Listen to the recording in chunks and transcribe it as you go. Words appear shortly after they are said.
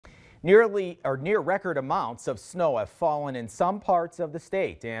Near record amounts of snow have fallen in some parts of the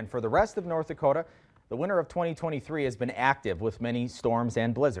state, and for the rest of North Dakota, the winter of 2023 has been active with many storms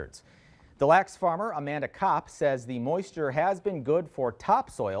and blizzards. Des Lacs farmer Amanda Kopp says the moisture has been good for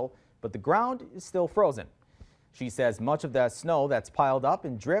topsoil, but the ground is still frozen. She says much of that snow that's piled up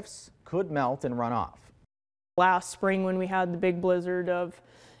in drifts could melt and run off. Last spring, when we had the big blizzard of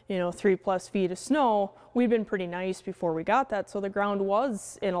 3+ feet of snow, we'd been pretty nice before we got that, so the ground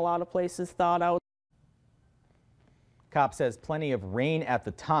was in a lot of places thawed out. Kopp says plenty of rain at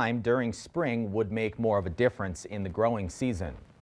the time during spring would make more of a difference in the growing season.